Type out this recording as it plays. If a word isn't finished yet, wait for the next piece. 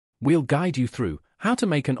we'll guide you through how to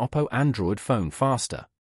make an Oppo Android phone faster.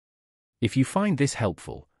 If you find this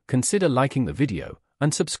helpful, consider liking the video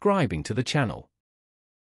and subscribing to the channel.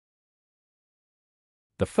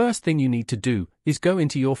 The first thing you need to do is go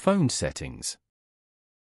into your phone settings.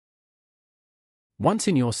 Once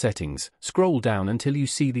in your settings, scroll down until you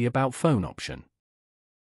see the About Phone option.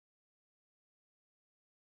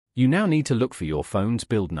 You now need to look for your phone's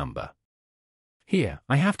build number. Here,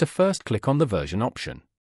 I have to first click on the version option.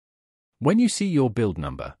 When you see your build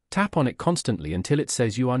number, tap on it constantly until it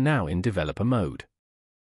says you are now in developer mode.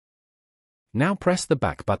 Now press the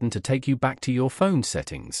back button to take you back to your phone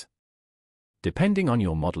settings. Depending on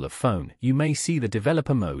your model of phone, you may see the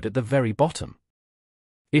developer mode at the very bottom.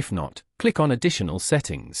 If not, click on Additional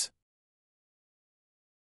Settings.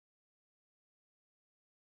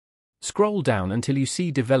 Scroll down until you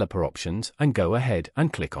see Developer Options and go ahead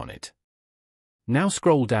and click on it. Now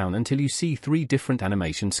scroll down until you see 3 different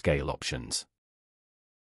animation scale options.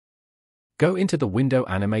 Go into the Window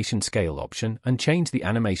Animation Scale option and change the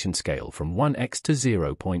animation scale from 1x to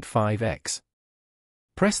 0.5x.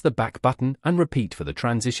 Press the back button and repeat for the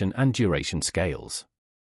transition and duration scales.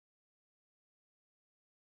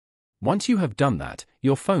 Once you have done that,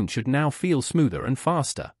 your phone should now feel smoother and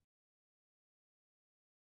faster.